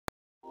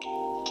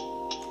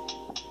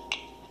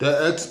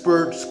The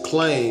experts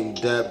claim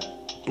that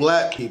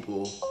black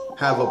people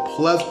have a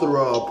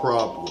plethora of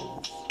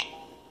problems,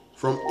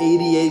 from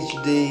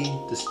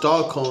ADHD to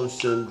Stockholm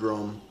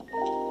Syndrome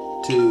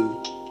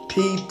to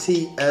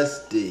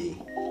PTSD.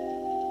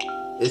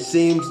 It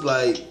seems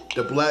like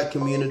the black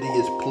community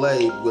is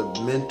plagued with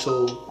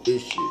mental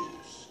issues.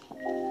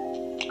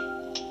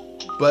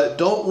 But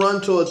don't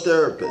run to a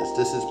therapist.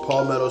 This is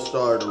Palmetto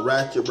Star, the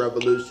Ratchet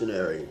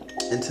Revolutionary.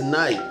 And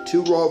tonight,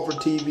 Too Raw for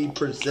TV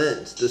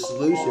presents the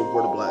solution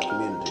for the black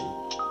community.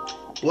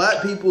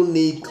 Black people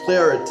need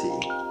clarity,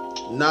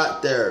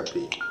 not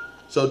therapy.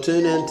 So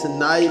tune in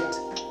tonight,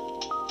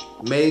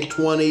 May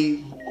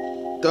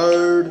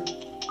 23rd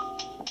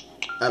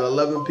at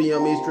 11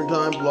 p.m. Eastern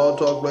Time,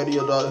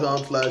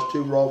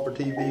 blogtalkradio.com/Too Raw for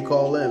TV.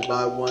 Call in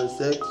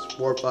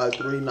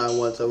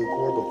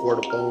 516-453-9174 before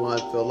the phone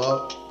lines fill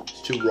up.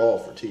 It's Too Raw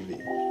for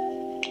TV.